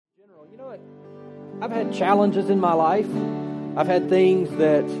You know what? I've had challenges in my life. I've had things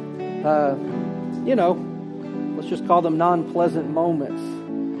that, let's just call them non-pleasant moments.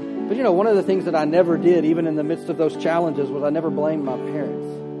 But one of the things that I never did, even in the midst of those challenges, was I never blamed my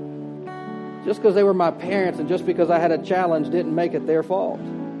parents. Just because they were my parents and just because I had a challenge didn't make it their fault.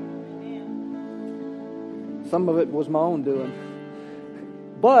 Some of it was my own doing.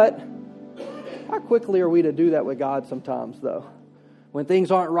 But how quickly are we to do that with God sometimes, though? When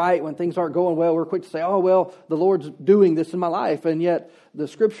things aren't right, when things aren't going well, we're quick to say, oh, well, the Lord's doing this in my life. And yet the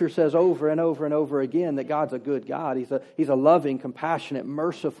Scripture says over and over and over again that God's a good God. He's a loving, compassionate,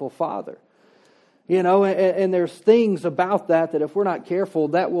 merciful Father. And there's things about that if we're not careful,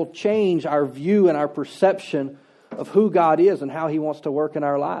 that will change our view and our perception of who God is and how He wants to work in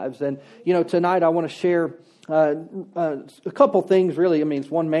our lives. And, tonight I want to share a couple things, really. I mean, it's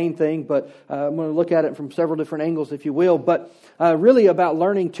one main thing, but I'm going to look at it from several different angles, if you will. But really about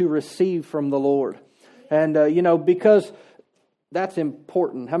learning to receive from the Lord. And, because that's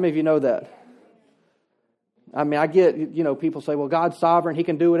important. How many of you know that? I mean, I get, people say, well, God's sovereign. He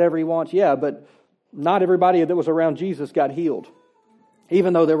can do whatever He wants. Yeah, but not everybody that was around Jesus got healed.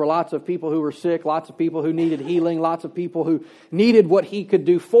 Even though there were lots of people who were sick, lots of people who needed healing, lots of people who needed what He could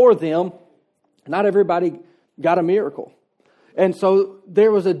do for them, not everybody got a miracle. And so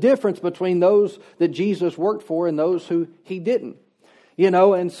there was a difference between those that Jesus worked for and those who He didn't.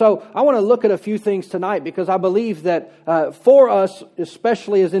 And so I want to look at a few things tonight because I believe that for us,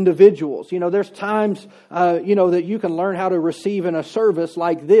 especially as individuals, there's times, that you can learn how to receive in a service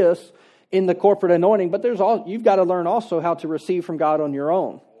like this in the corporate anointing, but you've got to learn also how to receive from God on your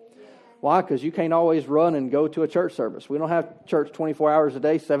own. Why? Because you can't always run and go to a church service. We don't have church 24 hours a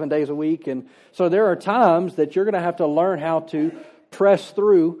day, 7 days a week. And so there are times that you're going to have to learn how to press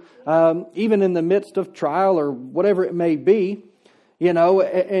through, even in the midst of trial or whatever it may be,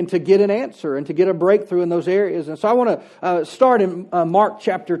 and to get an answer and to get a breakthrough in those areas. And so I want to start in Mark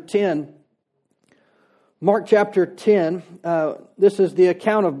chapter 10. Mark chapter 10, this is the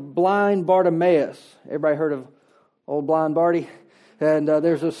account of blind Bartimaeus. Everybody heard of old blind Barty? And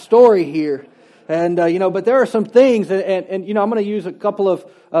there's a story here. And, but there are some things, and I'm going to use a couple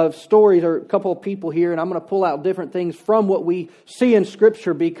of stories or a couple of people here, and I'm going to pull out different things from what we see in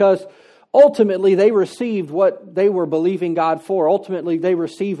Scripture because ultimately they received what they were believing God for. Ultimately, they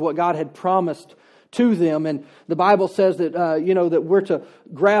received what God had promised to them. And the Bible says that, that we're to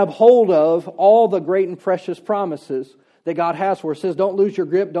grab hold of all the great and precious promises that God has for us. It says, don't lose your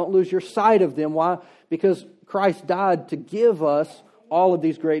grip, don't lose your sight of them. Why? Because Christ died to give us all of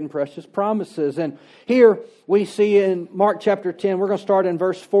these great and precious promises. And here we see in Mark chapter 10, we're going to start in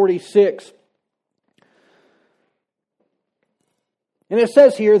verse 46. And it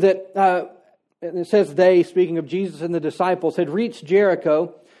says here that, they, speaking of Jesus and the disciples, had reached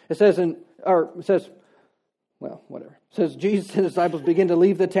Jericho. It says, Jesus and the disciples began to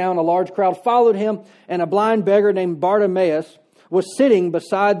leave the town. A large crowd followed Him, and a blind beggar named Bartimaeus was sitting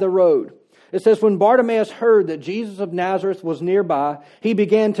beside the road. It says, when Bartimaeus heard that Jesus of Nazareth was nearby, he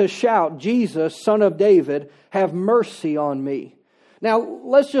began to shout, Jesus, Son of David, have mercy on me. Now,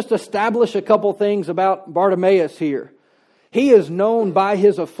 let's just establish a couple things about Bartimaeus here. He is known by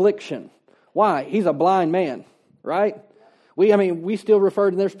his affliction. Why? He's a blind man, right? We still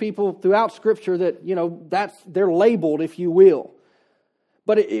refer to, there's people throughout Scripture that, they're labeled, if you will.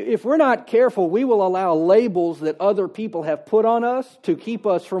 But if we're not careful, we will allow labels that other people have put on us to keep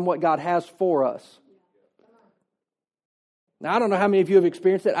us from what God has for us. Now, I don't know how many of you have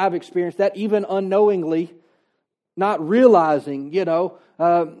experienced that. I've experienced that even unknowingly, not realizing,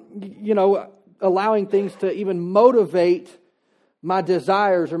 allowing things to even motivate my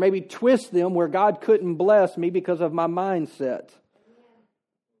desires or maybe twist them where God couldn't bless me because of my mindset.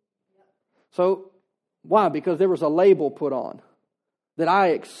 So, why? Because there was a label put on that I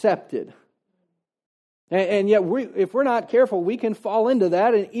accepted. And yet, if we're not careful, we can fall into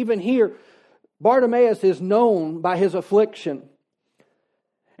that. And even here, Bartimaeus is known by his affliction.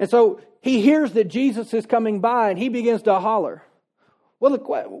 And so he hears that Jesus is coming by and he begins to holler. Well,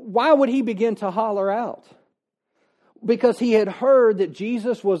 why would he begin to holler out? Because he had heard that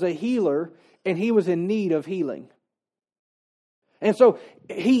Jesus was a healer and he was in need of healing. And so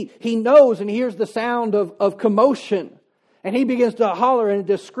he knows and hears the sound of commotion. And he begins to holler and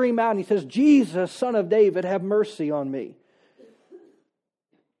to scream out. And he says, Jesus, Son of David, have mercy on me.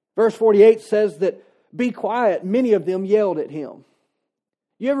 Verse 48 says that, be quiet. Many of them yelled at him.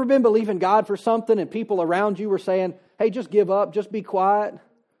 You ever been believing God for something and people around you were saying, hey, just give up, just be quiet.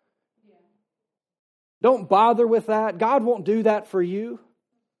 Don't bother with that. God won't do that for you.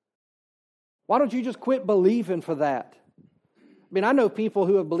 Why don't you just quit believing for that? I mean, I know people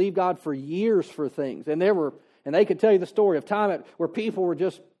who have believed God for years for things, and they could tell you the story of time where people were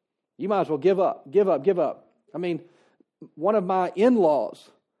just, you might as well give up. I mean, one of my in-laws,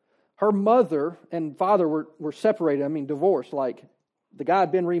 her mother and father were separated, divorced. Like, the guy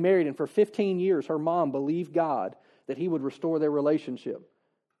had been remarried, and for 15 years, her mom believed God that He would restore their relationship.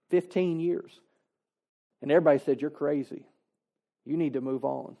 15 years. And everybody said, you're crazy. You need to move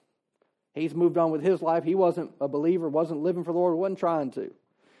on. He's moved on with his life. He wasn't a believer, wasn't living for the Lord, wasn't trying to.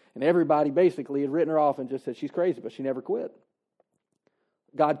 And everybody basically had written her off and just said, she's crazy, but she never quit.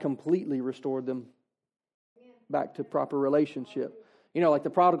 God completely restored them back to proper relationship. You know, like the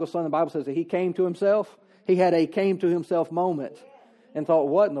prodigal son, the Bible says that he came to himself. He had a came to himself moment and thought,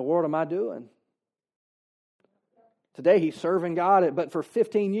 what in the world am I doing? Today he's serving God, but for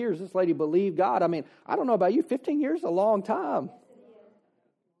 15 years, this lady believed God. I mean, I don't know about you, 15 years is a long time.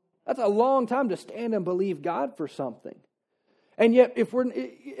 That's a long time to stand and believe God for something. And yet,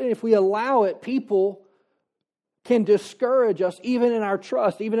 if we allow it, people can discourage us even in our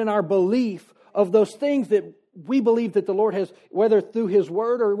trust, even in our belief of those things that we believe that the Lord has, whether through His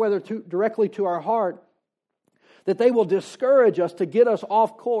Word or whether directly to our heart, that they will discourage us to get us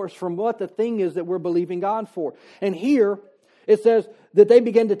off course from what the thing is that we're believing God for. And here, it says that they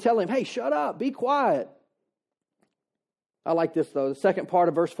begin to tell him, hey, shut up, be quiet. I like this though. The second part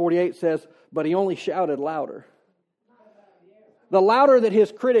of verse 48 says, but he only shouted louder. The louder that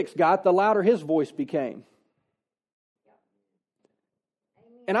his critics got, the louder his voice became.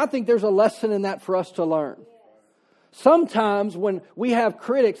 And I think there's a lesson in that for us to learn. Sometimes when we have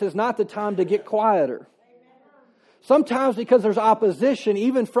critics, it's not the time to get quieter. Sometimes because there's opposition,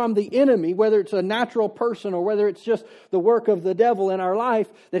 even from the enemy, whether it's a natural person or whether it's just the work of the devil in our life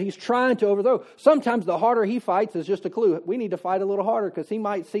that he's trying to overthrow. Sometimes the harder he fights is just a clue. We need to fight a little harder because he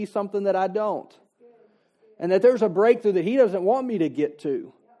might see something that I don't. And that there's a breakthrough that he doesn't want me to get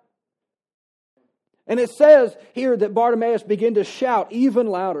to. And it says here that Bartimaeus began to shout even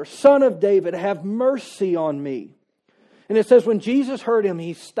louder, Son of David, have mercy on me. And it says when Jesus heard him,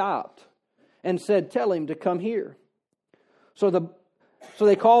 he stopped and said, tell him to come here. So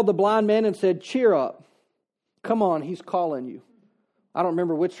they called the blind man and said, cheer up. Come on, he's calling you. I don't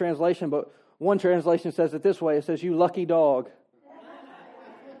remember which translation, but one translation says it this way. It says, you lucky dog.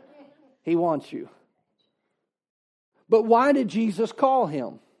 He wants you. But why did Jesus call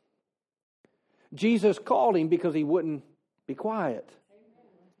him? Jesus called him because he wouldn't be quiet.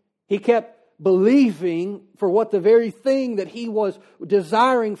 He kept believing for what the very thing that he was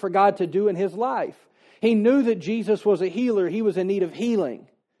desiring for God to do in his life. He knew that Jesus was a healer. He was in need of healing.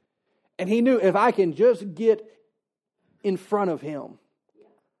 And he knew if I can just get in front of him,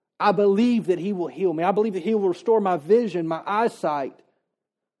 I believe that he will heal me. I believe that he will restore my vision, my eyesight.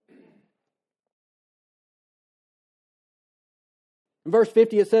 In verse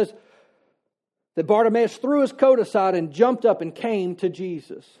 50 it says that Bartimaeus threw his coat aside and jumped up and came to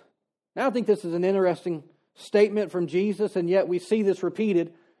Jesus. Now I think this is an interesting statement from Jesus, and yet we see this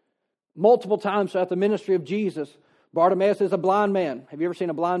repeated multiple times throughout the ministry of Jesus. Bartimaeus is a blind man. Have you ever seen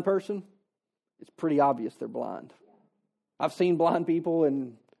a blind person? It's pretty obvious they're blind. I've seen blind people,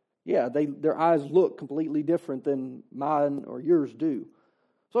 and their eyes look completely different than mine or yours do.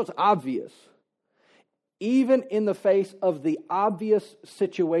 So it's obvious. Even in the face of the obvious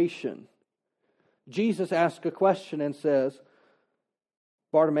situation, Jesus asks a question and says,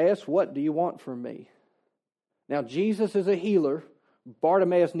 Bartimaeus, what do you want from me? Now, Jesus is a healer.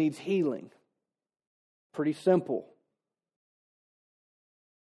 Bartimaeus needs healing. Pretty simple.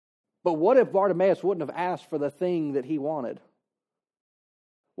 But what if Bartimaeus wouldn't have asked for the thing that he wanted?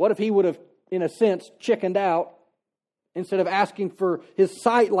 What if he would have, in a sense, chickened out instead of asking for his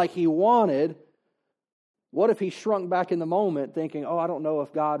sight like he wanted? What if he shrunk back in the moment thinking, I don't know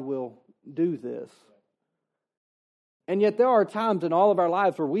if God will do this? And yet there are times in all of our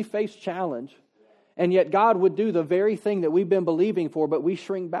lives where we face challenge, and yet God would do the very thing that we've been believing for, but we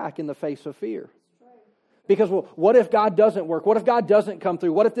shrink back in the face of fear. Because, what if God doesn't work? What if God doesn't come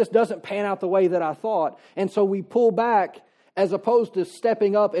through? What if this doesn't pan out the way that I thought? And so we pull back as opposed to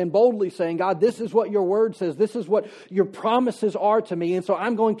stepping up and boldly saying, God, this is what your word says. This is what your promises are to me. And so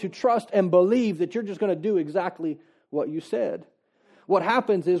I'm going to trust and believe that you're just going to do exactly what you said. What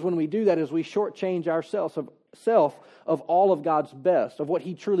happens is when we do that is we shortchange ourselves of all of God's best, of what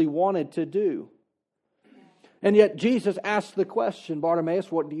He truly wanted to do. And yet Jesus asked the question,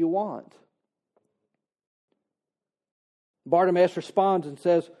 Bartimaeus, what do you want? Bartimaeus responds and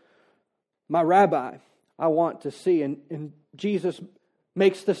says, my rabbi, I want to see. And Jesus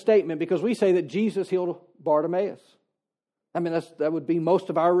makes the statement because we say that Jesus healed Bartimaeus. I mean, that would be most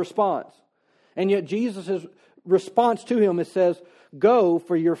of our response. And yet Jesus is response to him, it says, "Go,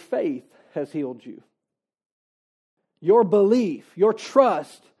 for your faith has healed you." Your belief, your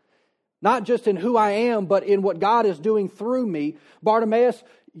trust, not just in who I am, but in what God is doing through me. Bartimaeus,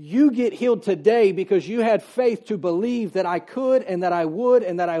 you get healed today because you had faith to believe that I could and that I would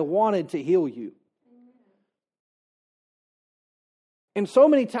and that I wanted to heal you. And so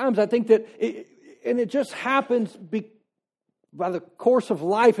many times I think that, it just happens by the course of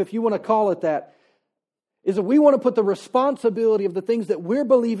life, if you want to call it that, is that we want to put the responsibility of the things that we're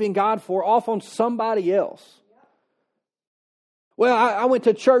believing God for off on somebody else. Well, I went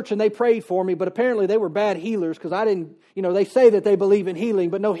to church and they prayed for me, but apparently they were bad healers because I didn't, they say that they believe in healing,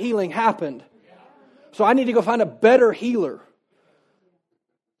 but no healing happened. So I need to go find a better healer.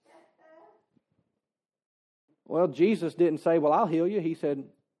 Well, Jesus didn't say, well, I'll heal you. He said,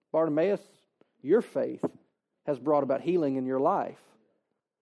 Bartimaeus, your faith has brought about healing in your life.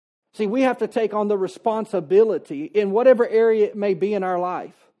 See, we have to take on the responsibility in whatever area it may be in our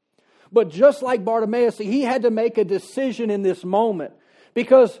life. But just like Bartimaeus, he had to make a decision in this moment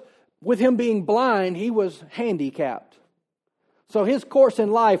because with him being blind, he was handicapped. So his course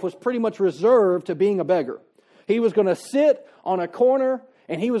in life was pretty much reserved to being a beggar. He was going to sit on a corner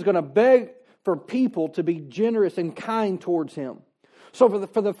and he was going to beg for people to be generous and kind towards him. So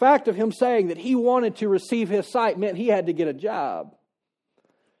for the fact of him saying that he wanted to receive his sight meant he had to get a job.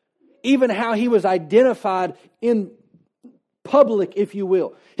 Even how he was identified in public, if you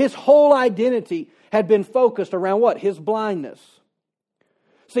will. His whole identity had been focused around what? His blindness.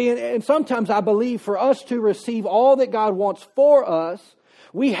 See, and sometimes I believe for us to receive all that God wants for us,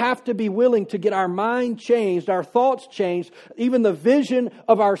 we have to be willing to get our mind changed, our thoughts changed, even the vision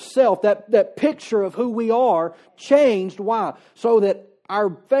of ourself, that picture of who we are changed. Why? So that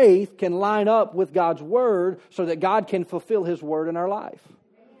our faith can line up with God's Word so that God can fulfill His Word in our life.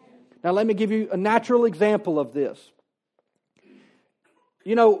 Now let me give you a natural example of this.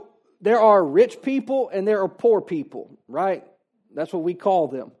 There are rich people and there are poor people, right? That's what we call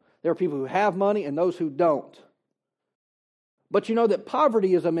them. There are people who have money and those who don't. But you know that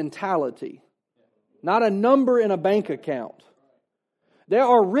poverty is a mentality, not a number in a bank account. There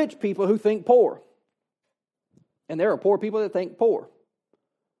are rich people who think poor. And there are poor people that think poor.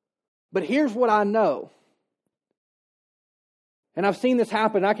 But here's what I know. And I've seen this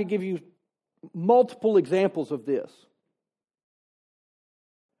happen. I could give you multiple examples of this.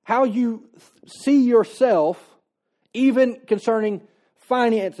 How you see yourself, even concerning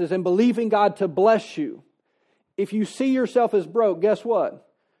finances and believing God to bless you. If you see yourself as broke, guess what?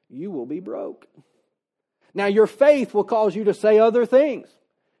 You will be broke. Now your faith will cause you to say other things.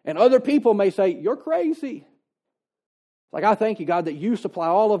 And other people may say, you're crazy. Like, I thank you, God, that you supply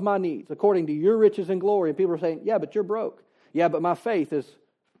all of my needs according to your riches and glory. And people are saying, yeah, but you're broke. Yeah, but my faith is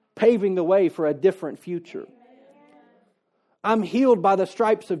paving the way for a different future. I'm healed by the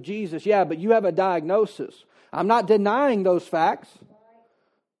stripes of Jesus. Yeah, but you have a diagnosis. I'm not denying those facts.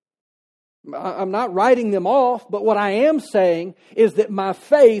 I'm not writing them off. But what I am saying is that my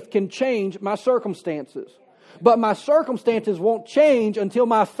faith can change my circumstances. But my circumstances won't change until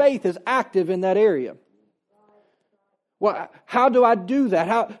my faith is active in that area. Well, how do I do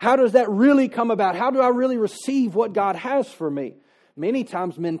that? How does that really come about? How do I really receive what God has for me? Many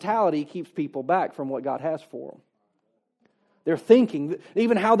times mentality keeps people back from what God has for them. Their thinking,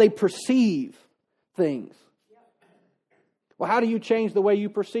 even how they perceive things. Well, how do you change the way you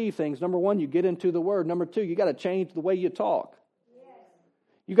perceive things? Number one, you get into the Word. Number two, you got to change the way you talk.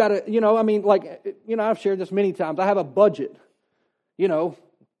 You got to, I've shared this many times. I have a budget, a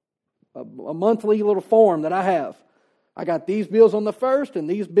monthly little form that I have. I got these bills on the 1st and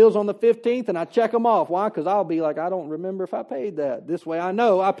these bills on the 15th, and I check them off. Why? Because I'll be like, I don't remember if I paid that. This way I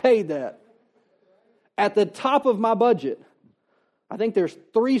know I paid that. At the top of my budget, I think there's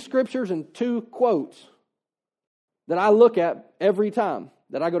 3 scriptures and 2 quotes that I look at every time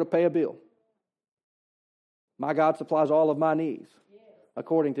that I go to pay a bill. My God supplies all of my needs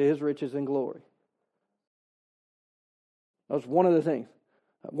according to His riches and glory. That's one of the things.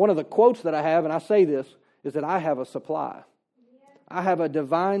 One of the quotes that I have, and I say this, is that I have a supply. I have a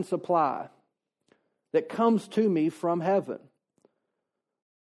divine supply that comes to me from heaven.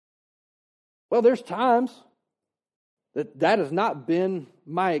 Well, there's times that has not been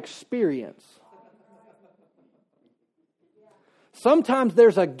my experience. Sometimes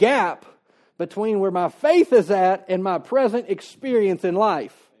there's a gap between where my faith is at and my present experience in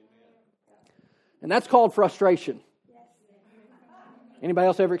life. And that's called frustration. Anybody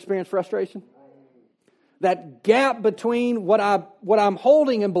else ever experienced frustration? That gap between what I'm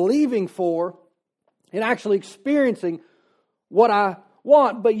holding and believing for and actually experiencing what I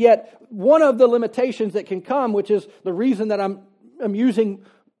want. But yet, one of the limitations that can come, which is the reason that I'm using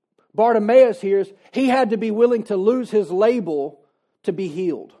Bartimaeus here, is he had to be willing to lose his label to be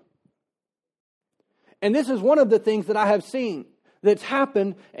healed. And this is one of the things that I have seen that's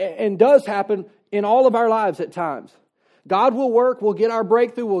happened and does happen in all of our lives at times. God will work, we'll get our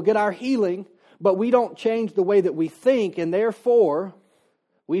breakthrough, we'll get our healing, but we don't change the way that we think, and therefore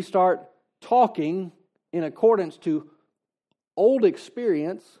we start talking in accordance to old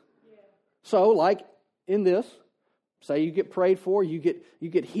experience. So, like in this, say you get prayed for, you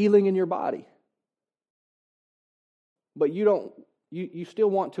get healing in your body. But you still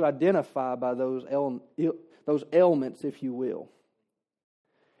want to identify by those ailments, if you will.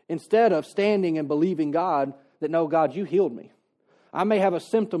 Instead of standing and believing God that, no, God, you healed me. I may have a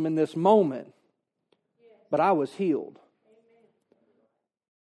symptom in this moment, but I was healed.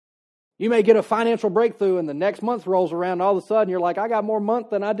 You may get a financial breakthrough and the next month rolls around and all of a sudden you're like, I got more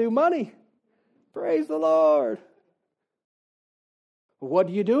month than I do money. Praise the Lord. What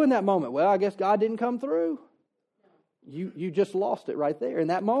do you do in that moment? Well, I guess God didn't come through. You just lost it right there in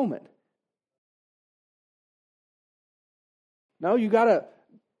that moment. No, you got to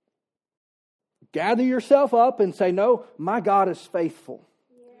gather yourself up and say, no, my God is faithful.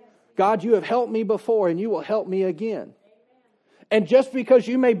 God, you have helped me before and you will help me again. And just because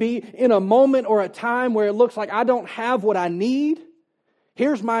you may be in a moment or a time where it looks like I don't have what I need,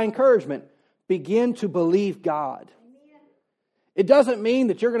 here's my encouragement. Begin to believe God. It doesn't mean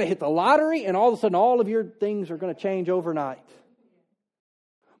that you're going to hit the lottery and all of a sudden all of your things are going to change overnight.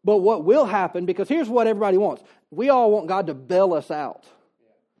 But what will happen, because here's what everybody wants. We all want God to bail us out.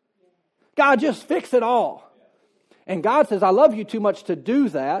 God, just fix it all. And God says, I love you too much to do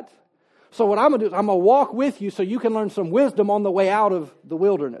that. So what I'm going to do is I'm going to walk with you so you can learn some wisdom on the way out of the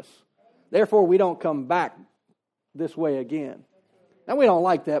wilderness. Therefore, we don't come back this way again. Now, we don't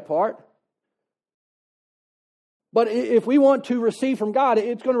like that part. But if we want to receive from God,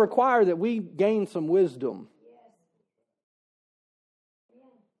 it's going to require that we gain some wisdom.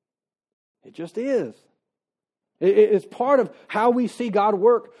 It just is. It's part of how we see God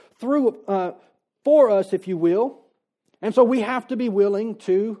work through for us, if you will. And so we have to be willing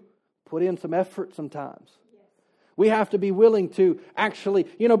to put in some effort sometimes. We have to be willing to actually,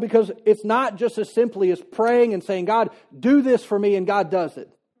 because it's not just as simply as praying and saying, God, do this for me, and God does it.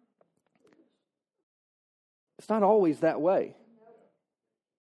 It's not always that way.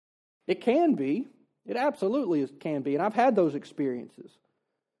 It can be. It absolutely can be. And I've had those experiences.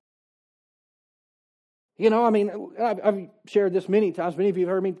 I've shared this many times. Many of you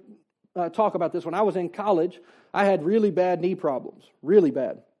have heard me talk about this. When I was in college, I had really bad knee problems. Really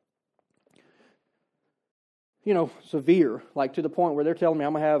bad. Severe. Like to the point where they're telling me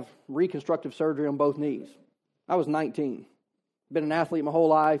I'm going to have reconstructive surgery on both knees. I was 19. Been an athlete my whole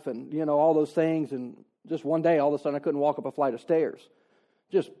life and, all those things. And just one day, all of a sudden, I couldn't walk up a flight of stairs.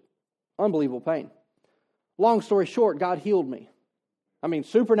 Just unbelievable pain. Long story short, God healed me.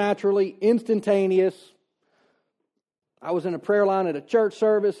 Supernaturally, instantaneous. I was in a prayer line at a church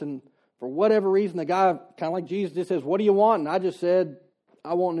service, and for whatever reason, the guy, kind of like Jesus, just says, what do you want? And I just said,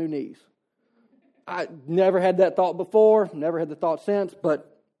 I want new knees. I never had that thought before, never had the thought since,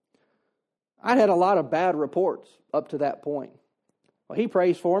 but I'd had a lot of bad reports up to that point. Well, he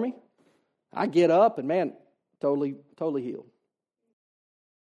prays for me. I get up, and man, totally healed.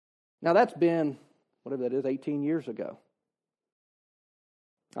 Now, that's been, whatever that is, 18 years ago.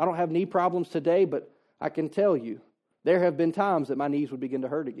 I don't have knee problems today, but I can tell you, there have been times that my knees would begin to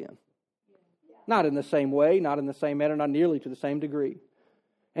hurt again. Not in the same way, not in the same manner, not nearly to the same degree.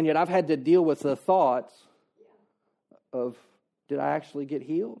 And yet I've had to deal with the thoughts of, did I actually get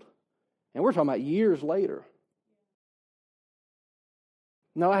healed? And we're talking about years later.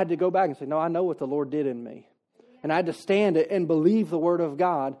 No, I had to go back and say, no, I know what the Lord did in me. And I had to stand it and believe the Word of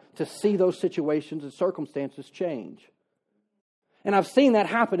God to see those situations and circumstances change. And I've seen that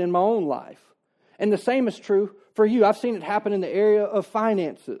happen in my own life. And the same is true for you. I've seen it happen in the area of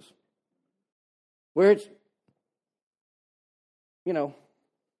finances. Where it's,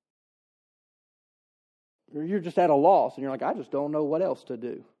 you're just at a loss and you're like, I just don't know what else to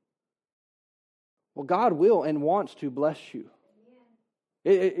do. Well, God will and wants to bless you.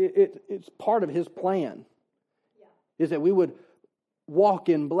 It's part of His plan. Is that we would walk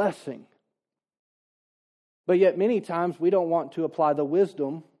in blessing. But yet many times we don't want to apply the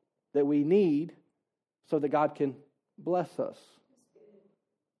wisdom that we need so that God can bless us.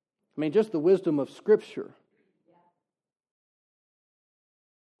 Just the wisdom of Scripture.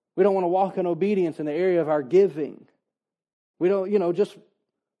 We don't want to walk in obedience in the area of our giving. We don't, just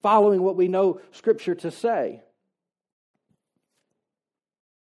following what we know Scripture to say.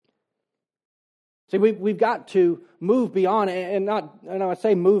 See, we've got to move beyond, and I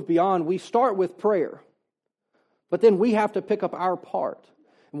say move beyond, we start with prayer. But then we have to pick up our part.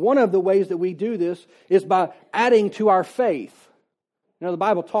 One of the ways that we do this is by adding to our faith. You know, the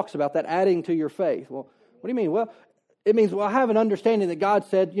Bible talks about that, adding to your faith. Well, what do you mean? Well, it means, I have an understanding that God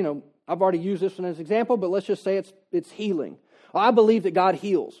said, I've already used this one as an example, but let's just say it's healing. Well, I believe that God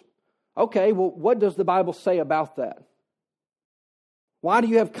heals. Okay, well, what does the Bible say about that? Why do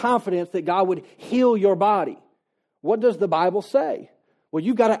you have confidence that God would heal your body? What does the Bible say? Well,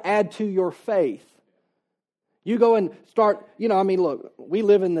 you've got to add to your faith. You go and start, look, we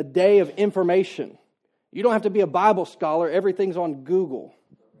live in the day of information. You don't have to be a Bible scholar. Everything's on Google.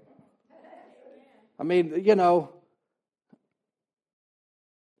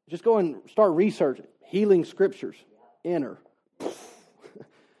 Just go and start researching. Healing scriptures. Enter.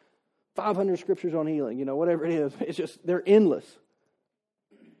 500 scriptures on healing, whatever it is. It's just, they're endless.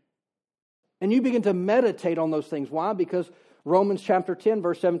 And you begin to meditate on those things. Why? Because Romans chapter 10,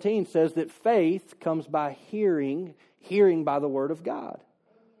 verse 17 says that faith comes by hearing by the word of God.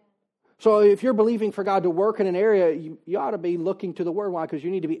 So if you're believing for God to work in an area, you ought to be looking to the word. Why? Because you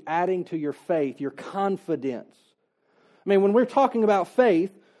need to be adding to your faith, your confidence. When we're talking about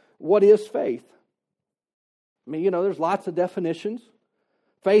faith, what is faith? There's lots of definitions.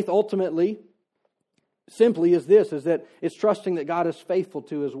 Faith ultimately, simply is this, is that it's trusting that God is faithful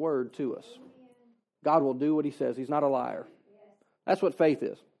to His word to us. God will do what He says. He's not a liar. That's what faith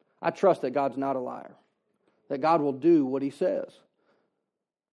is. I trust that God's not a liar. That God will do what He says.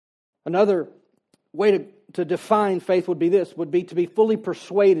 Another way to define faith would be to be fully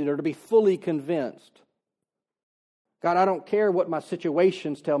persuaded or to be fully convinced. God, I don't care what my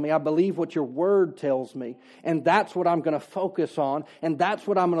situations tell me. I believe what your word tells me. And that's what I'm going to focus on. And that's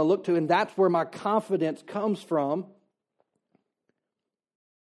what I'm going to look to. And that's where my confidence comes from.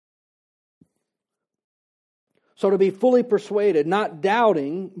 So to be fully persuaded, not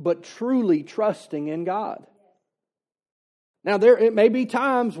doubting, but truly trusting in God. Now, it may be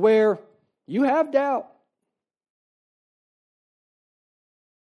times where you have doubt.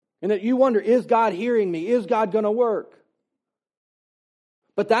 And that you wonder, is God hearing me? Is God going to work?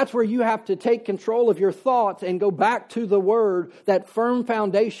 But that's where you have to take control of your thoughts and go back to the Word, that firm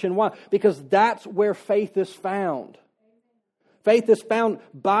foundation. Why? Because that's where faith is found. Faith is found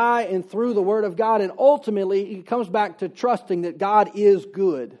by and through the Word of God. And ultimately, it comes back to trusting that God is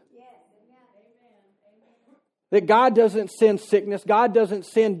good. That God doesn't send sickness. God doesn't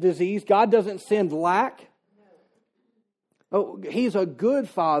send disease. God doesn't send lack. Oh, He's a good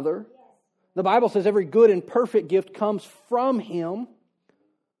Father. The Bible says every good and perfect gift comes from Him.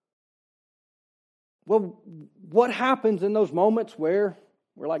 Well, what happens in those moments where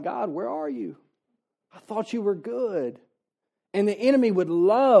we're like, God, where are you? I thought you were good. And the enemy would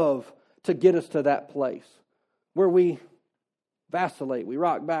love to get us to that place where we vacillate, we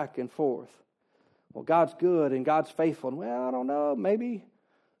rock back and forth. Well, God's good and God's faithful. And, well, I don't know, maybe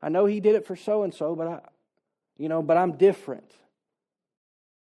I know He did it for so-and-so, but I'm different.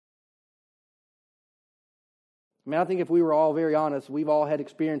 I think if we were all very honest, we've all had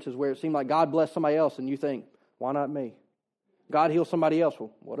experiences where it seemed like God blessed somebody else and you think, why not me? God healed somebody else.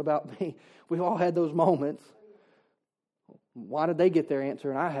 Well, what about me? We've all had those moments. Why did they get their answer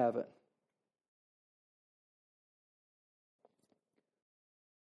and I haven't?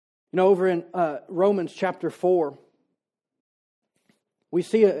 Over in Romans chapter 4, we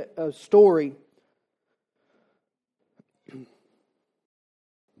see a story.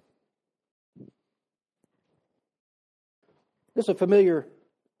 This is a familiar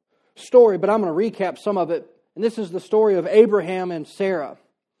story, but I'm going to recap some of it. And this is the story of Abraham and Sarah.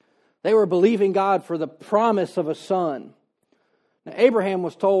 They were believing God for the promise of a son. Now, Abraham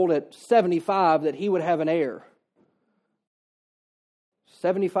was told at 75 that he would have an heir.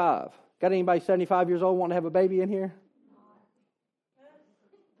 75. Got anybody 75 years old wanting to have a baby in here?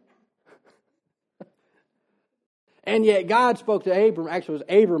 And yet God spoke to Abram, actually it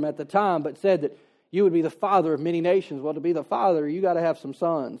was Abram at the time, but said that you would be the father of many nations. Well, to be the father, you got to have some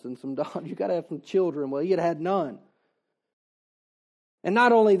sons and some daughters. You got to have some children. Well, he had none. And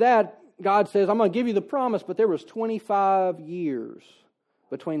not only that, God says, I'm going to give you the promise, but there was 25 years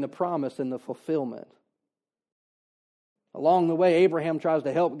between the promise and the fulfillment. Along the way, Abraham tries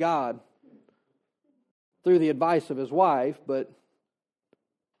to help God through the advice of his wife, but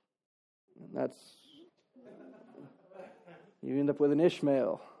you end up with an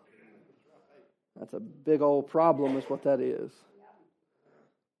Ishmael. That's a big old problem is what that is.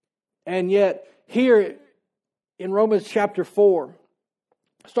 And yet, here in Romans chapter 4,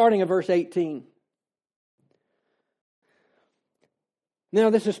 starting at verse 18, Now,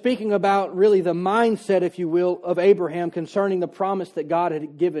 this is speaking about really the mindset, if you will, of Abraham concerning the promise that God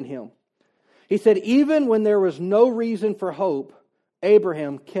had given him. He said, even when there was no reason for hope,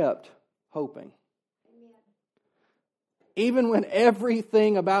 Abraham kept hoping. Even when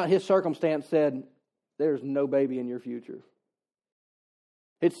everything about his circumstance said, there's no baby in your future.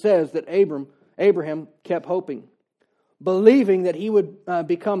 It says that Abraham kept hoping, believing that he would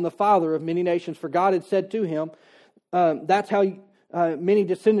become the father of many nations. For God had said to him, that's how many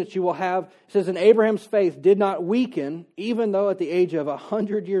descendants you will have. It says, and Abraham's faith did not weaken, even though at the age of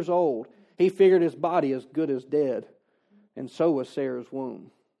 100 years old, he figured his body as good as dead. And so was Sarah's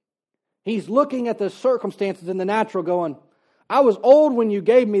womb. He's looking at the circumstances in the natural going, I was old when you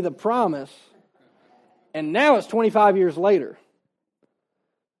gave me the promise, and now it's 25 years later.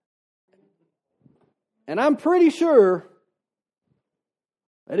 And I'm pretty sure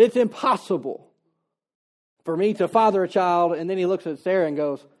that it's impossible for me to father a child. And then he looks at Sarah and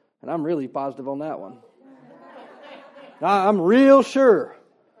goes, and I'm really positive on that one. I'm real sure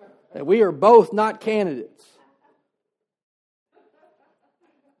that we are both not candidates.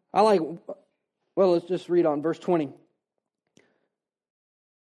 Let's just read on verse 20.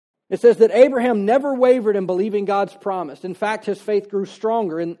 It says that Abraham never wavered in believing God's promise. In fact, his faith grew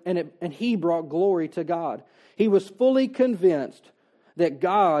stronger and he brought glory to God. He was fully convinced that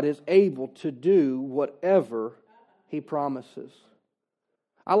God is able to do whatever He promises.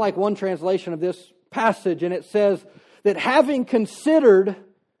 I like one translation of this passage, and it says that having considered,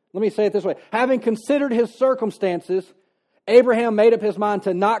 let me say it this way, having considered his circumstances, Abraham made up his mind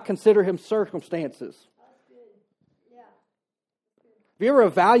to not consider his circumstances. Have you ever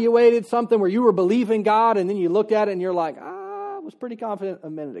evaluated something where you were believing God and then you looked at it and you're like, I was pretty confident a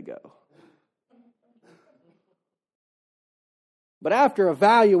minute ago. But after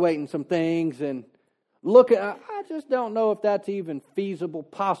evaluating some things and looking, I just don't know if that's even feasible,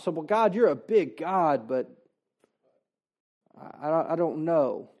 possible. God, you're a big God, but I don't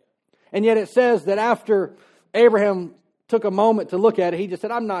know. And yet it says that after Abraham took a moment to look at it, he just said,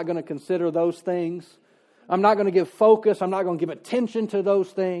 I'm not going to consider those things. I'm not going to give focus. I'm not going to give attention to those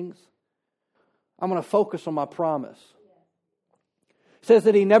things. I'm going to focus on my promise. It says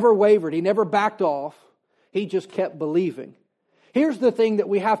that he never wavered. He never backed off. He just kept believing. Here's the thing that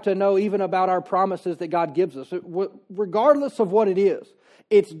we have to know even about our promises that God gives us. Regardless of what it is,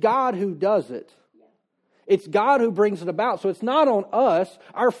 it's God who does it. It's God who brings it about. So it's not on us.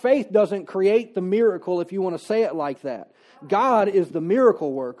 Our faith doesn't create the miracle, if you want to say it like that. God is the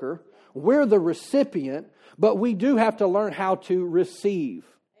miracle worker. We're the recipient, but we do have to learn how to receive.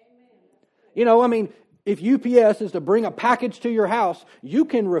 You know, if UPS is to bring a package to your house, you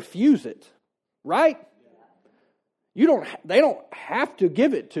can refuse it, right? They don't have to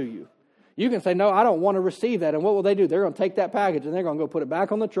give it to you. You can say, no, I don't want to receive that. And what will they do? They're going to take that package and they're going to go put it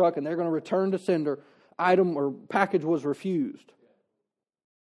back on the truck and they're going to return to sender. Item or package was refused.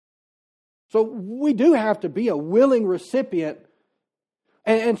 So we do have to be a willing recipient.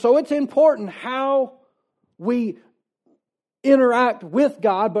 And so it's important how we interact with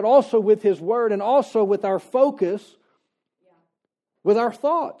God, but also with His Word and also with our focus, with our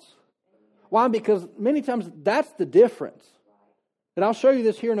thoughts. Why? Because many times that's the difference. And I'll show you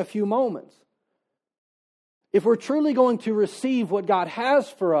this here in a few moments. If we're truly going to receive what God has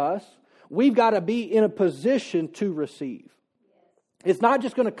for us, we've got to be in a position to receive. It's not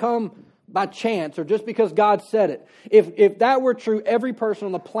just going to come by chance or just because God said it. If that were true, every person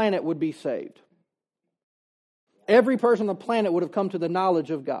on the planet would be saved. Every person on the planet would have come to the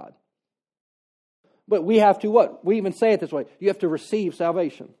knowledge of God. But we have to what? We even say it this way. You have to receive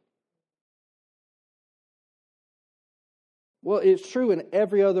salvation. Well, it's true in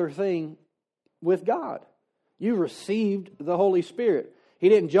every other thing with God. You received the Holy Spirit. He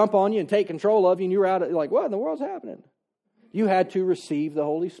didn't jump on you and take control of you and you were out of, like, what in the world's happening? You had to receive the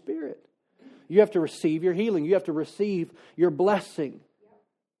Holy Spirit. You have to receive your healing. You have to receive your blessing.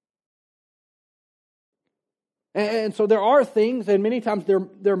 And so there are things, and many times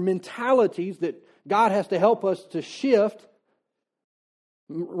there are mentalities that God has to help us to shift.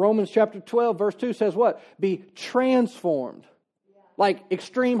 Romans chapter 12, verse 2 says what? Be transformed. Like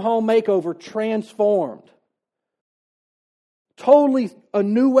extreme home makeover, transformed. Totally a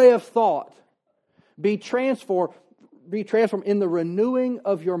new way of thought. Be transformed in the renewing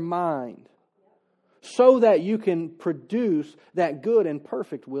of your mind, so that you can produce that good and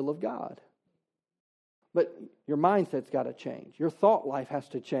perfect will of God. But your mindset's got to change. Your thought life has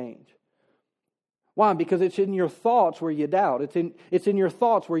to change. Why? Because it's in your thoughts where you doubt. It's in your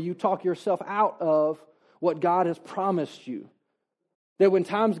thoughts where you talk yourself out of what God has promised you. That when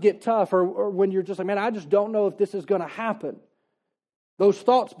times get tough or when you're just like, man, I just don't know if this is going to happen. those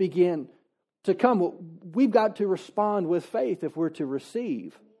thoughts begin to come. We've got to respond with faith if we're to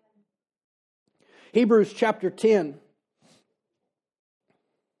receive. Hebrews chapter 10.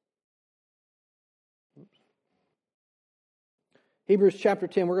 Hebrews chapter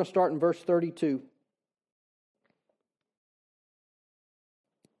 10, we're going to start in verse 32.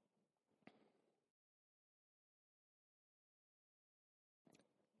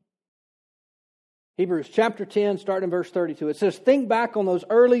 Hebrews chapter 10, starting in verse 32. It says, think back on those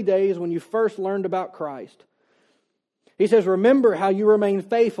early days when you first learned about Christ. He says, remember how you remained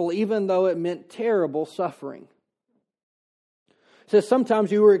faithful even though it meant terrible suffering. It says,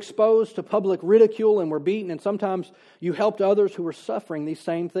 sometimes you were exposed to public ridicule and were beaten, and sometimes you helped others who were suffering these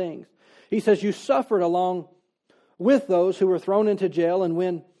same things. He says, you suffered along with those who were thrown into jail, and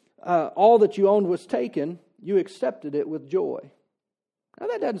when all that you owned was taken, you accepted it with joy. Now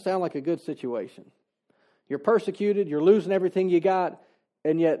that doesn't sound like a good situation. You're persecuted, you're losing everything you got,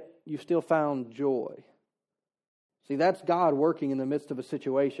 and yet you still found joy. See, that's God working in the midst of a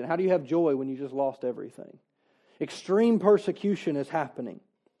situation. How do you have joy when you just lost everything? Extreme persecution is happening.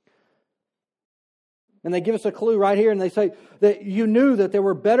 And they give us a clue right here, and they say that you knew that there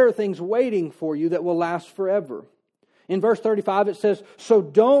were better things waiting for you that will last forever. In verse 35 it says, so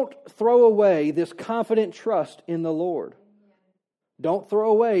don't throw away this confident trust in the Lord. Don't throw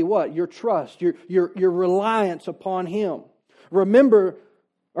away what? Your trust, your reliance upon Him. Remember,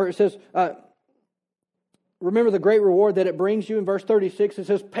 or it says, remember the great reward that it brings you. In verse 36, it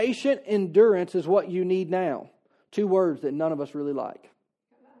says, patient endurance is what you need now. Two words that none of us really like.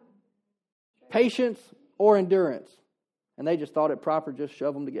 Patience or endurance. And they just thought it proper, just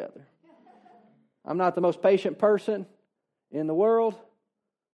shove them together. I'm not the most patient person in the world.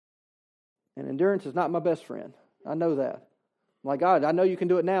 And endurance is not my best friend. I know that. I'm like, God, I know you can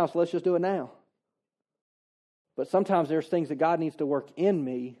do it now, so let's just do it now. But sometimes there's things that God needs to work in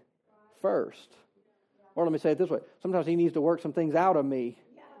me first. Or let me say it this way. Sometimes He needs to work some things out of me.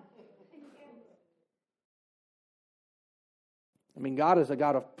 I mean, God is a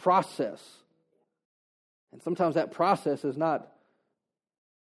God of process. And sometimes that process is not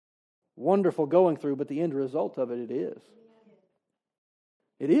wonderful going through, but the end result of it is.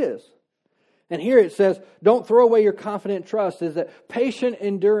 It is. And here it says, don't throw away your confident trust, is that patient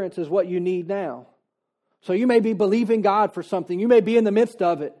endurance is what you need now. So you may be believing God for something. You may be in the midst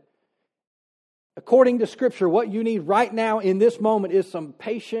of it. According to Scripture, what you need right now in this moment is some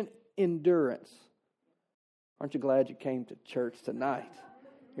patient endurance. Aren't you glad you came to church tonight?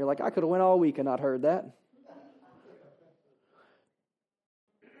 You're like, I could have went all week and not heard that.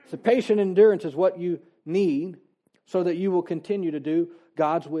 So patient endurance is what you need so that you will continue to do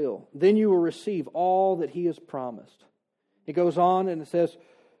God's will. Then you will receive all that He has promised. It goes on and it says,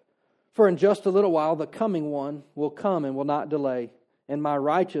 for in just a little while the coming one will come and will not delay, and my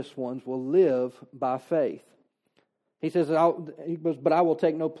righteous ones will live by faith. He says, but I will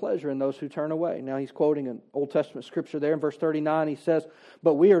take no pleasure in those who turn away. Now he's quoting an Old Testament scripture there. In verse 39 he says,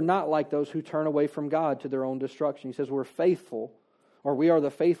 but we are not like those who turn away from God to their own destruction. He says we're faithful, or we are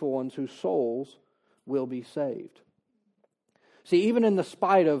the faithful ones whose souls will be saved. See, even in the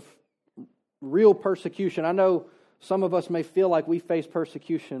spite of real persecution, I know some of us may feel like we face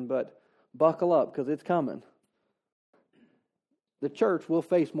persecution, but buckle up because it's coming. The church will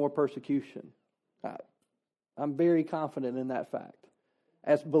face more persecution. I'm very confident in that fact.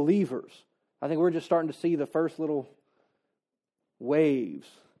 As believers, I think we're just starting to see the first little waves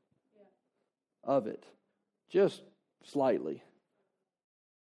of it. Just slightly.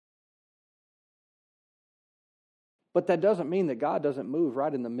 But that doesn't mean that God doesn't move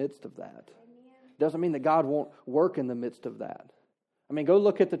right in the midst of that. It doesn't mean that God won't work in the midst of that. I mean, go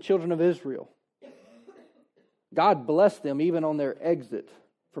look at the children of Israel. God blessed them even on their exit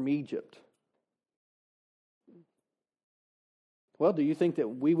from Egypt. Well, do you think that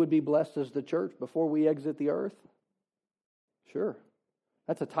we would be blessed as the church before we exit the earth? Sure.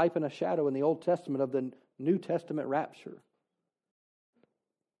 That's a type and a shadow in the Old Testament of the New Testament rapture.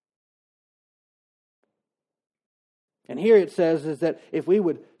 And here it says is that if we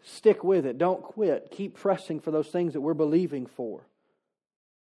would stick with it, don't quit, keep pressing for those things that we're believing for.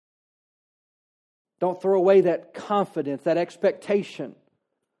 Don't throw away that confidence, that expectation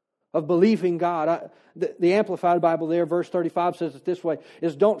of believing God. The Amplified Bible there, verse 35 says it this way,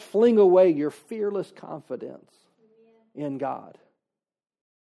 is don't fling away your fearless confidence in God.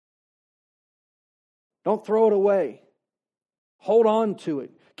 Don't throw it away. Hold on to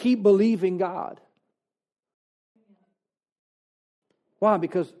it. Keep believing God. Why?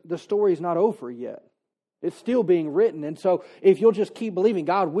 Because the story's not over yet. It's still being written. And so if you'll just keep believing,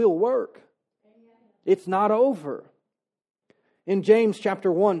 God will work. It's not over. In James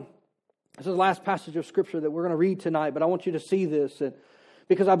chapter 1, this is the last passage of Scripture that we're going to read tonight, but I want you to see this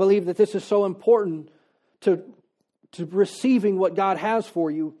because I believe that this is so important to receiving what God has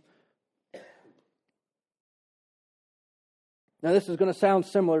for you. Now, this is going to sound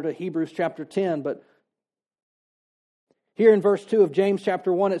similar to Hebrews chapter 10, but here in verse 2 of James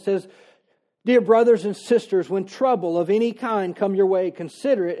chapter 1, it says, "Dear brothers and sisters, when trouble of any kind come your way,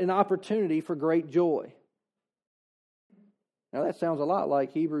 consider it an opportunity for great joy." Now, that sounds a lot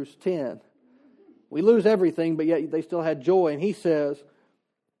like Hebrews 10. We lose everything, but yet they still had joy. And he says,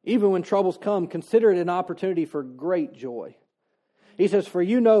 even when troubles come, consider it an opportunity for great joy. He says, "For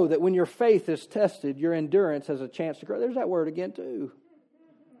you know that when your faith is tested, your endurance has a chance to grow." There's that word again too.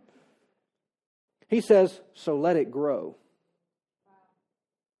 He says, "So let it grow."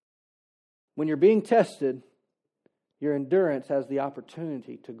 When you're being tested, your endurance has the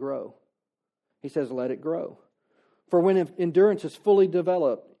opportunity to grow. He says, let it grow. "For when endurance is fully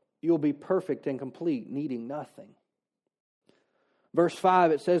developed, you'll be perfect and complete, needing nothing." Verse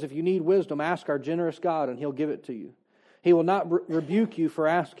 5, it says, "If you need wisdom, ask our generous God, and He'll give it to you. He will not rebuke you for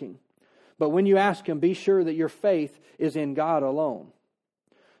asking. But when you ask Him, be sure that your faith is in God alone."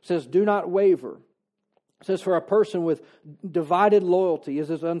 It says, "Do not waver." It says, "For a person with divided loyalty is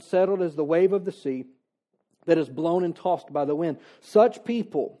as unsettled as the wave of the sea that is blown and tossed by the wind. Such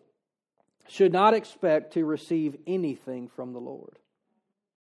people should not expect to receive anything from the Lord."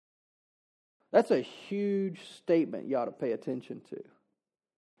 That's a huge statement you ought to pay attention to.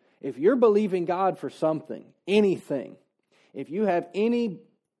 If you're believing God for something, anything, if you have any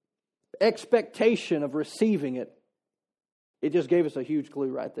expectation of receiving it, it just gave us a huge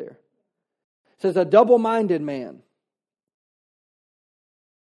clue right there. It says a double-minded man.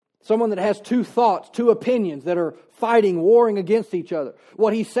 Someone that has two thoughts, two opinions that are fighting, warring against each other.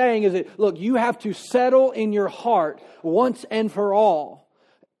 What he's saying is that, look, you have to settle in your heart once and for all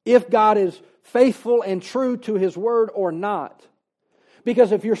if God is faithful and true to His word or not.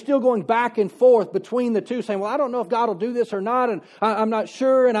 Because if you're still going back and forth between the two, saying, well, I don't know if God will do this or not, and I'm not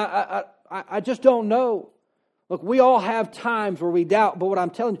sure, and I just don't know. Look, we all have times where we doubt, but what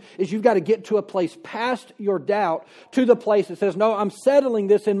I'm telling you is you've got to get to a place past your doubt to the place that says, no, I'm settling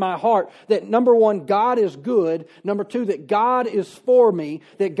this in my heart that number one, God is good. Number two, that God is for me,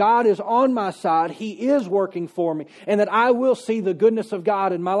 that God is on my side. He is working for me, and that I will see the goodness of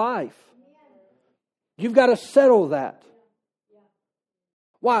God in my life. You've got to settle that.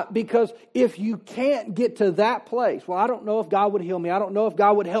 Why? Because if you can't get to that place, well, I don't know if God would heal me. I don't know if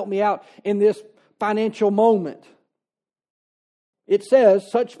God would help me out in this financial moment. It says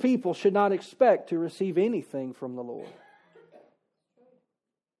such people should not expect to receive anything from the Lord.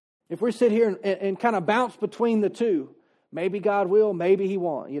 If we sit here and kind of bounce between the two, maybe God will, maybe He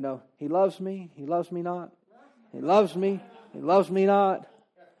won't. You know, He loves me not. He loves me not.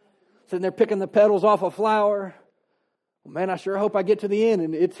 Sitting there picking the petals off a flower. Well, man, I sure hope I get to the end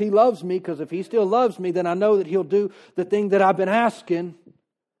and it's He loves me, because if He still loves me, then I know that He'll do the thing that I've been asking.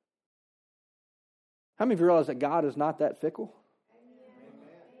 How many of you realize that God is not that fickle?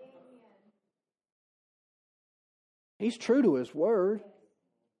 He's true to His word.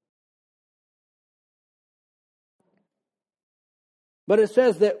 But it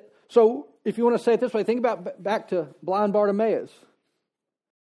says that, so if you want to say it this way, think about back to blind Bartimaeus.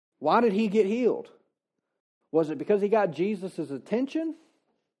 Why did he get healed? Was it because he got Jesus' attention?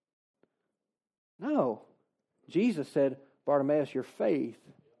 No. Jesus said, Bartimaeus, your faith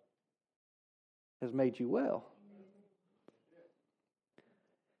has made you well.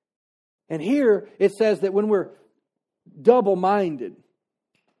 And here it says that when we're double-minded,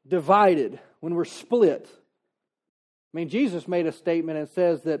 divided, when we're split. I mean, Jesus made a statement and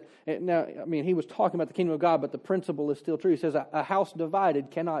says that, now, I mean, He was talking about the kingdom of God, but the principle is still true. He says, a house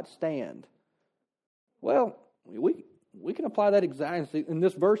divided cannot stand. Well, we can apply that exactly, in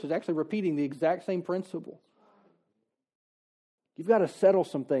this verse is actually repeating the exact same principle. You've got to settle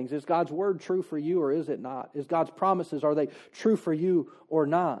some things. Is God's word true for you or is it not? Is God's promises, are they true for you or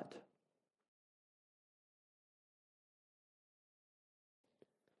not?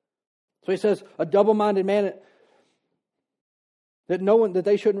 So he says, a double-minded man, that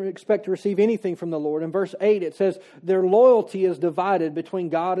they shouldn't expect to receive anything from the Lord. In verse 8 it says, their loyalty is divided between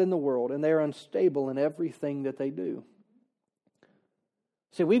God and the world, and they are unstable in everything that they do.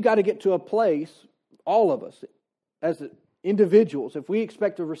 See, we've got to get to a place, all of us, as individuals, if we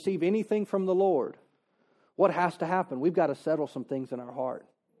expect to receive anything from the Lord, what has to happen? We've got to settle some things in our heart.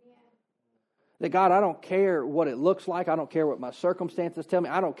 That God, I don't care what it looks like. I don't care what my circumstances tell me.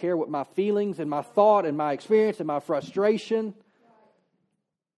 I don't care what my feelings and my thought and my experience and my frustration.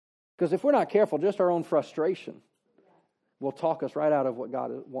 Because if we're not careful, just our own frustration will talk us right out of what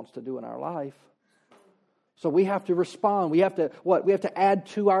God wants to do in our life. So we have to respond. We have to what? We have to add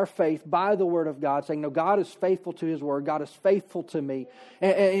to our faith by the Word of God, saying, no, God is faithful to His Word. God is faithful to me.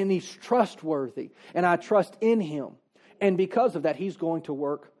 And He's trustworthy. And I trust in Him. And because of that, He's going to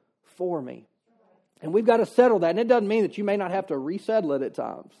work for me. And we've got to settle that. And it doesn't mean that you may not have to resettle it at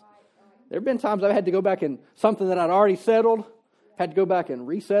times. There have been times I've had to go back and something that I'd already settled, had to go back and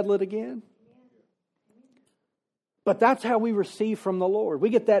resettle it again. But that's how we receive from the Lord.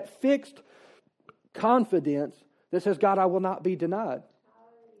 We get that fixed confidence that says, God, I will not be denied.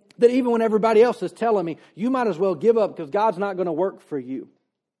 That even when everybody else is telling me, you might as well give up because God's not going to work for you.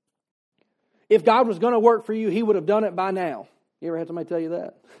 If God was going to work for you, He would have done it by now. You ever had somebody tell you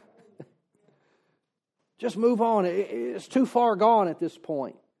that? Just move on. It's too far gone at this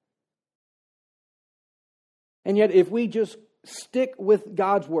point. And yet if we just stick with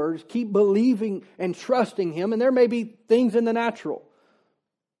God's words, keep believing and trusting Him, and there may be things in the natural.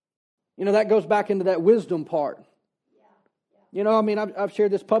 You know, that goes back into that wisdom part. You know, I mean, I've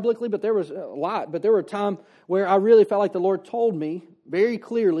shared this publicly, but there was a lot. But there were a time where I really felt like the Lord told me very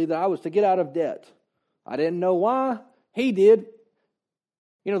clearly that I was to get out of debt. I didn't know why. He did.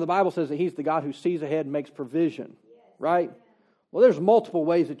 You know, the Bible says that He's the God who sees ahead and makes provision, right? Well, there's multiple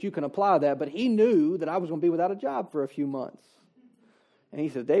ways that you can apply that, but He knew that I was going to be without a job for a few months. And He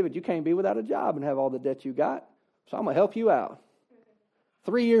said, David, you can't be without a job and have all the debt you got, so I'm going to help you out.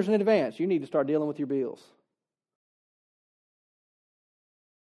 3 years in advance, you need to start dealing with your bills.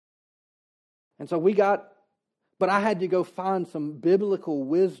 And so but I had to go find some biblical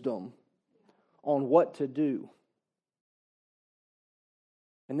wisdom on what to do.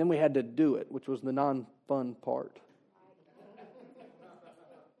 And then we had to do it, which was the non-fun part.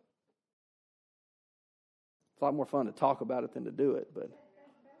 It's a lot more fun to talk about it than to do it.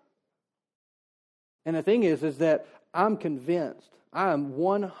 And the thing is that I'm convinced, I am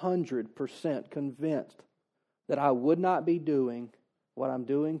 100% convinced that I would not be doing what I'm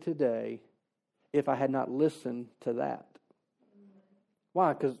doing today if I had not listened to that.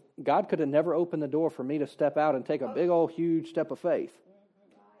 Why? Because God could have never opened the door for me to step out and take a big old huge step of faith.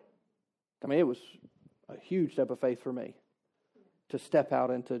 I mean, it was a huge step of faith for me to step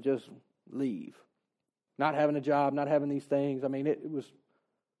out and to just leave. Not having a job, not having these things. I mean, it was,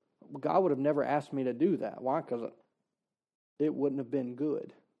 God would have never asked me to do that. Why? Because it wouldn't have been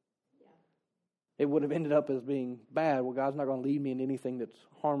good. It would have ended up as being bad. Well, God's not going to lead me in anything that's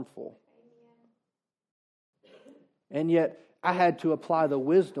harmful. And yet, I had to apply the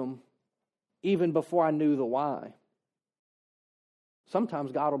wisdom even before I knew the why.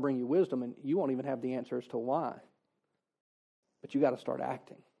 Sometimes God will bring you wisdom and you won't even have the answer as to why. But you got to start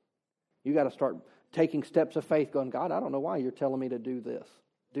acting. You got to start taking steps of faith going, God, I don't know why you're telling me to do this,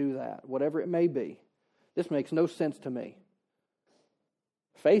 do that, whatever it may be. This makes no sense to me.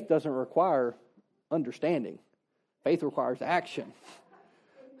 Faith doesn't require understanding. Faith requires action.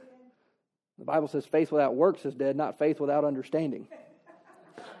 The Bible says faith without works is dead, not faith without understanding.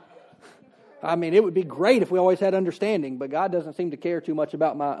 I mean, it would be great if we always had understanding, but God doesn't seem to care too much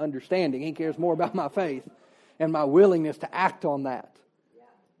about my understanding. He cares more about my faith and my willingness to act on that.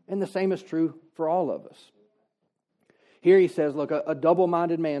 And the same is true for all of us. Here he says, look, a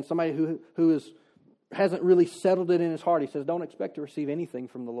double-minded man, somebody who hasn't really settled it in his heart, he says, don't expect to receive anything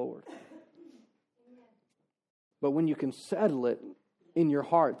from the Lord. But when you can settle it in your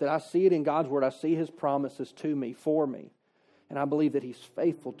heart, that I see it in God's Word, I see His promises to me, for me, and I believe that He's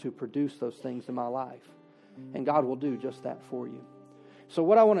faithful to produce those things in my life. And God will do just that for you. So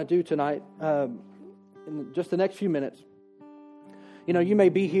what I want to do tonight, in just the next few minutes, you know, you may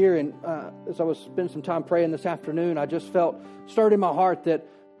be here, and as I was spending some time praying this afternoon, I just felt stirred in my heart that,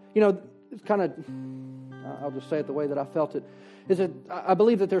 you know, it's kind of, I'll just say it the way that I felt it, is that I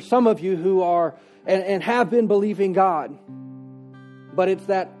believe that there's some of you who are, and have been believing God, but it's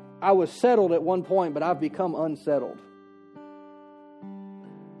that I was settled at one point, but I've become unsettled.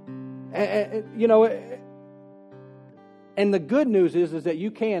 And you know, and the good news is that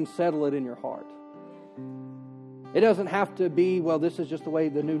you can settle it in your heart. It doesn't have to be, well, this is just the way,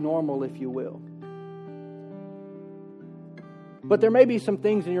 the new normal, if you will. But there may be some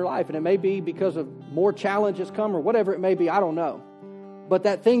things in your life, and it may be because of more challenges come or whatever it may be, I don't know. But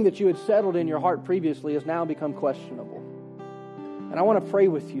that thing that you had settled in your heart previously has now become questionable. And I want to pray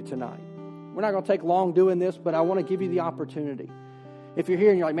with you tonight. We're not going to take long doing this, but I want to give you the opportunity. If you're here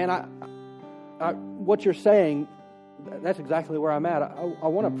and you're like, man, I what you're saying, that's exactly where I'm at. I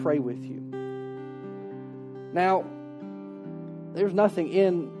want to pray with you. Now, there's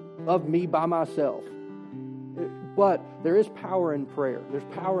nothing of me by myself. But there is power in prayer. There's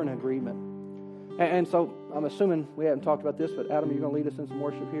power in agreement. And so I'm assuming we haven't talked about this, but Adam, you're going to lead us in some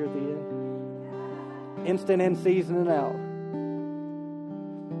worship here at the end. Instant in, season and out.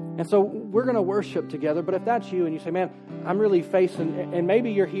 And so we're going to worship together, but if that's you and you say, man, I'm really facing, and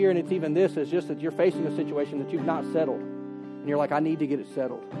maybe you're here and it's even this, is just that you're facing a situation that you've not settled. And you're like, I need to get it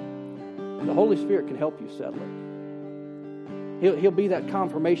settled. The Holy Spirit can help you settle it. He'll be that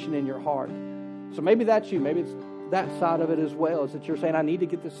confirmation in your heart. So maybe that's you. Maybe it's that side of it as well, is that you're saying, I need to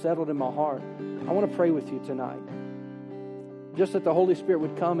get this settled in my heart. I want to pray with you tonight. Just that the Holy Spirit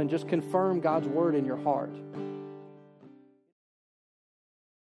would come and just confirm God's word in your heart.